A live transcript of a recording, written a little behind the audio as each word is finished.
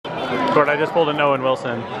Gord, I just pulled an Owen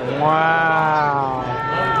Wilson. Wow.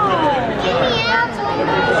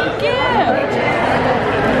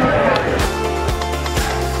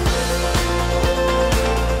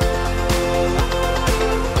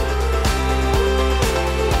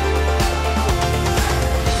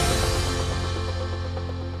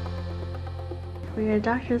 We're at a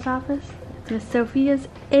doctor's office. It's Miss Sophia's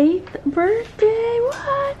 8th birthday.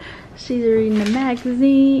 What? She's reading a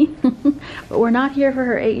magazine. But we're not here for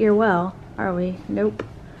her 8-year well, are we? Nope.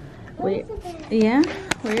 Yeah,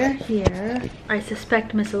 we're here. I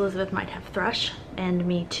suspect Miss Elizabeth might have thrush, and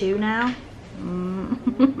me too now.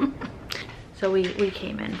 So we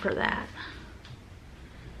came in for that.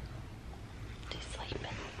 She's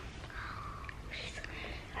sleeping.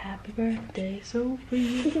 Happy birthday,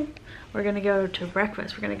 Sophie. We're gonna go to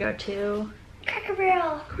breakfast. We're gonna go to Cracker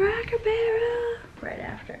Barrel. Cracker Barrel right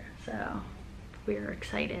after. So we're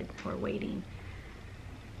excited. We're waiting.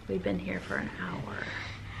 We've been here for an hour.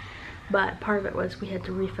 But part of it was we had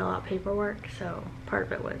to refill out paperwork, so part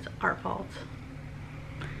of it was our fault.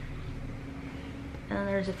 And then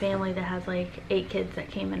there's a family that has like 8 kids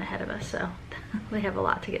that came in ahead of us, so they have a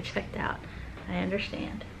lot to get checked out. I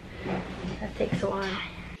understand. That takes a while.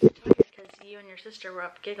 Because you and your sister were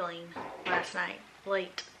up giggling last night,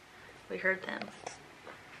 late. We heard them.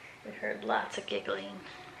 We heard lots of giggling.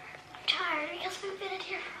 I'm tired because we've been in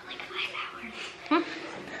here for like 5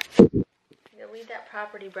 hours. You read that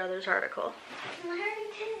Property Brothers article. I already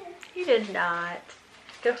did. You did not.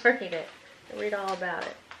 Go read it. Read all about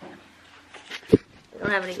it. We don't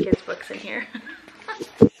have any kids' books in here.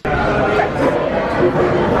 I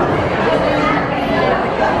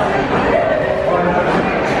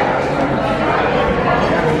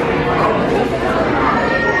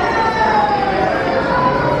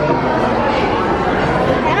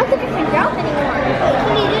don't think I can jump anymore.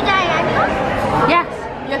 Can you do diagonal? Yes.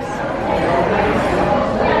 Yes.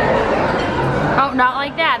 Oh, not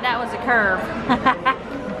like that. That was a curve.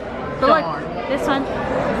 But look, this one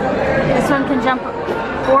can jump,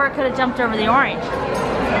 or it could have jumped over the orange.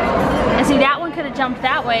 And see, that one could have jumped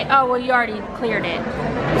that way. Oh, well, you already cleared it.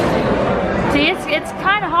 See, it's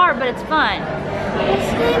kind of hard, but it's fun.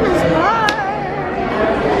 This game is hard.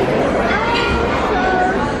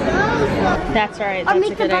 That's right. Or That's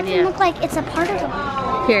make a the good button idea. look like it's a part of it.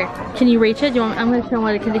 Here, can you reach it? Do you want? I'm going to show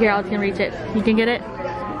what it can do. Here, Alex can reach it. You can get it?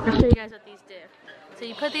 I'll show you guys what these do. So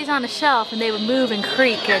you put these on a shelf and they would move and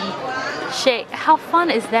creak and shake. How fun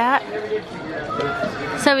is that?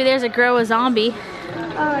 So there's a Grow a Zombie.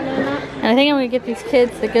 Oh, no, no. And I think I'm going to get these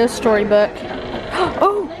kids the ghost story book.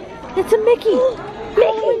 Oh, it's a Mickey.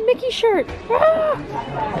 Mickey. Mickey shirt.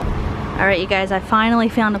 Ah. All right, you guys, I finally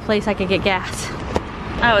found a place I could get gas.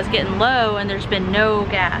 I was getting low and there's been no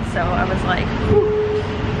gas, so I was like, whew.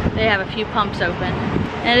 They have a few pumps open.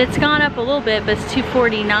 And it's gone up a little bit, but it's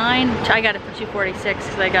 $2.49, which I got it for $2.46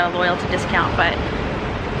 because I got a loyalty discount, but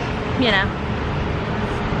you know,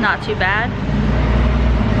 not too bad.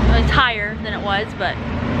 It's higher than it was, but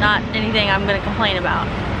not anything I'm gonna complain about.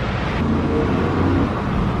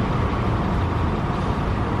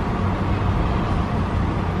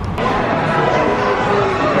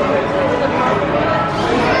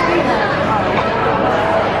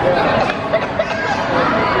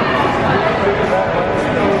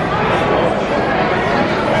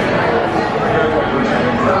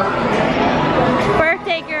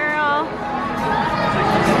 Birthday girl.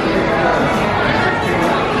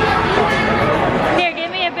 Here,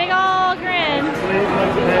 give me a big ol' grin.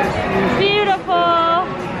 Beautiful.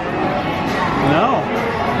 No.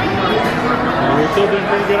 We're still doing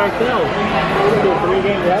pretty good ourselves. We're still 3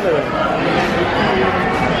 games ahead of them.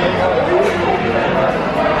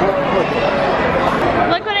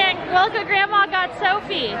 Look what Grandma got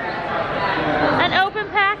Sophie. An open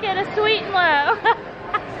packet of Sweet and Low.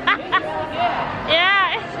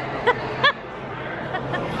 Yeah.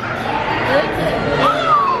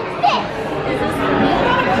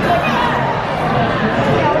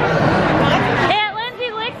 Aunt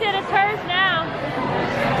Lindsay licked it. It's hers now.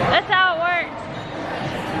 That's how it works.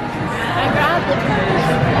 I grabbed it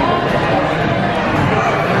first.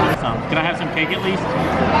 Can I have some cake at least?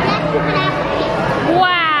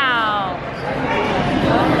 Wow.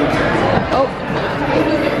 Oh.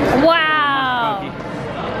 Wow.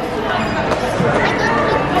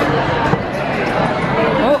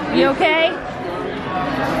 Oh, you okay?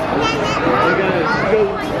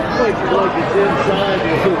 Like it's inside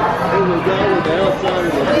and the guy on the outside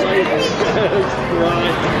of the plate is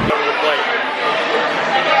right.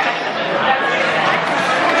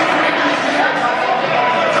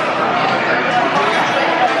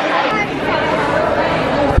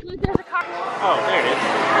 Oh, there it is.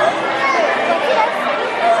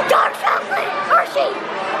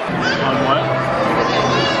 On what?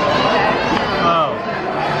 Oh.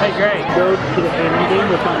 Hey, great. Go to the family game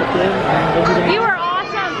without the thing. You are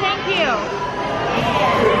awesome. Thank you.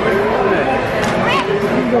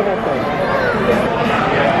 Go have fun.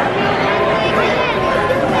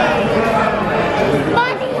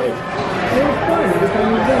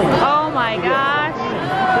 Oh my gosh.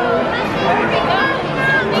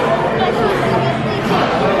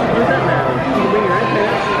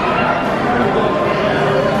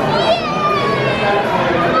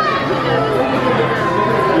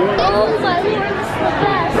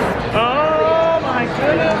 Oh my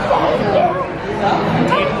goodness.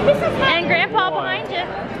 And Grandpa behind you.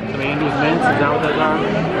 Some Andy's mints, is that what those are?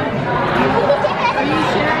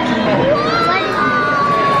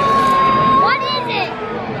 What is it?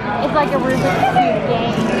 It's like a Rubik's Cube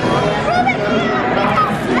game.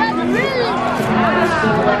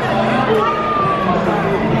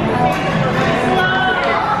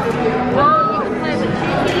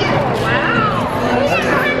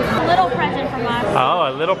 A little present from us. Oh,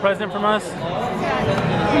 a little present from us?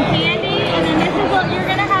 Some candy, and then this is what you're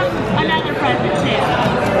gonna have another present too.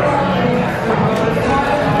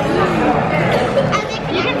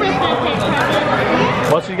 You can rip that tape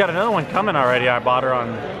present. Well, she's got another one coming already. I bought her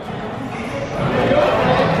on.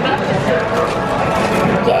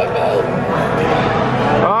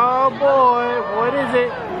 Oh boy, what is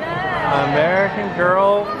it? American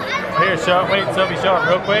Girl. Here, show it. Wait, Sophie, show it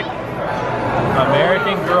real quick.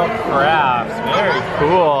 American Girl Crafts. Very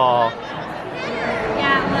cool.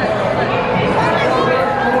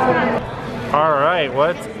 All right,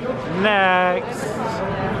 what's next?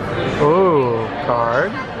 Ooh,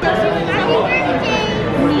 card. You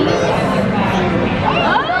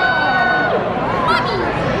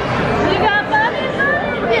got money?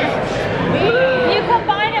 You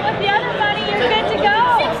combine it with the other money, you're good to go.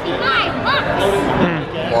 65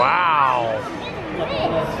 bucks. Wow.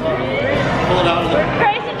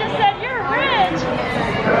 Grayson just said you're rich.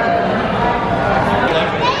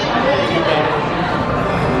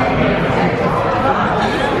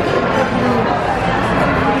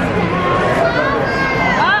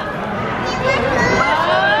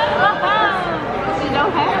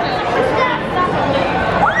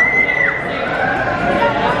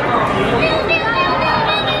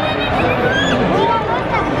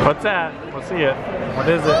 What's that? We'll see it. What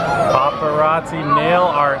is it? Paparazzi nail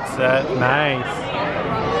art set. Nice.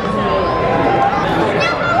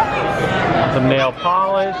 Some nail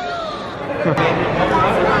polish.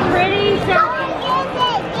 Pretty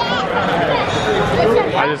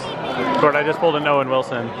I just pulled a Noah and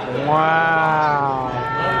Wilson. Wow.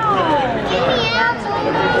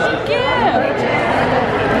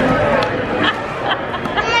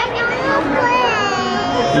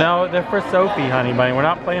 No, they're for Sophie, honey bunny. We're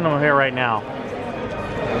not playing them here right now.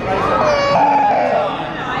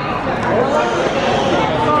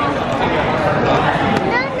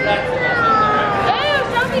 Ooh,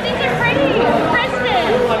 Sophie, these are pretty.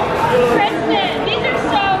 Kristen, these are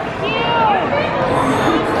so cute.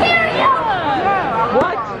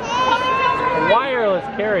 What? Wireless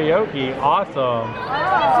karaoke. Awesome.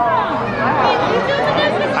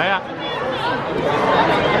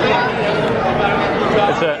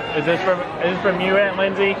 Is this from you, Aunt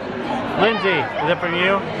Lindsay? Lindsay, is that from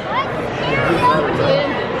you?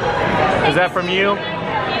 Is that from you?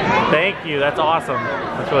 Thank you. That's awesome.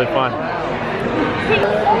 That's really fun.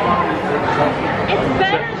 It's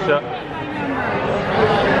better.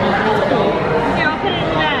 Here, I'll put it in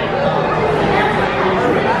the bag.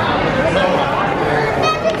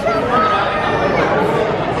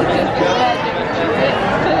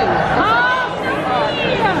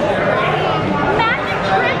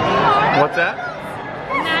 What's that?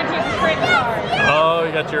 Magic trick card. Oh,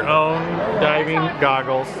 you got your own diving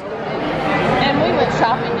goggles. And we went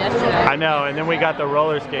shopping yesterday. I know, and then we got the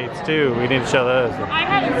roller skates too. We need to show those. I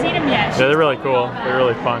haven't seen them yet. Yeah, they're really cool. They're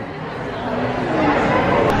really fun.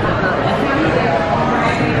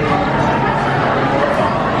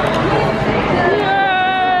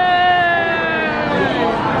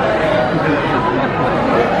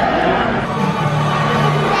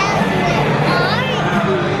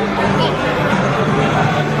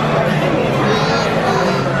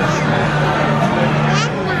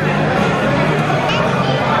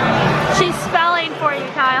 She's spelling for you,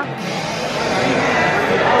 Kyle.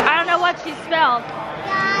 I don't know what she spelled.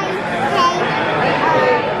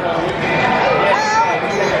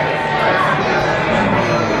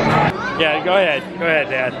 Yeah, go ahead. Go ahead,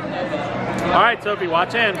 Dad. All right, Sophie,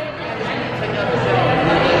 watch in.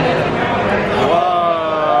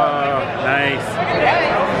 Whoa, nice.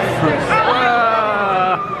 Whoa.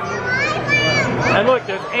 And look,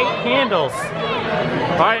 there's candles.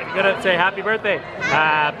 All right, gonna say happy birthday.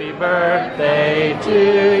 Happy birthday to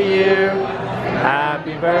you.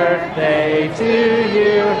 Happy birthday to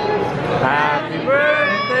you. Happy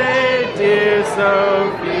birthday, dear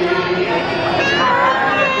Sophie.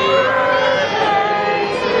 Happy birthday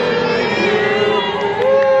to you.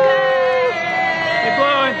 Keep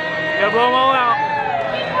blowing. Gotta blow them all out.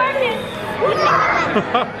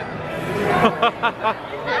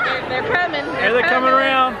 They're coming. Here they're coming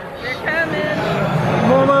around. They're coming.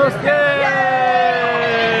 Almost, yay!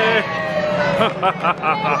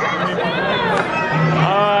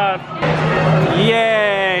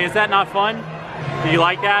 Yay! Is that not fun? Do you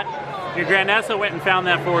like that? Your Grandessa went and found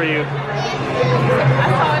that for you.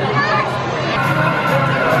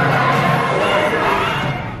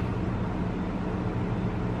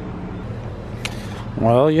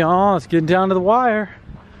 Well, y'all, it's getting down to the wire.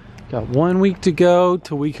 Got 1 week to go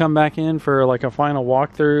till we come back in for like a final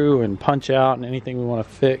walkthrough and punch out and anything we want to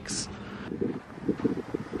fix.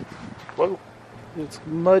 Whoa, it's a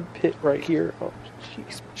mud pit right here. Oh,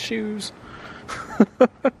 jeez, shoes. Well,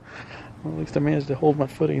 at least I managed to hold my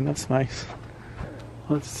footing. That's nice.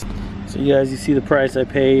 So you guys, you see the price I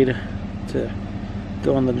paid to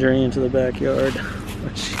go on the journey into the backyard.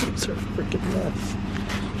 My shoes are a freaking mess.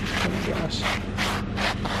 Oh my gosh.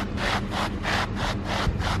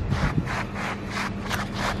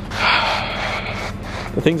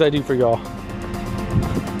 The things I do for y'all.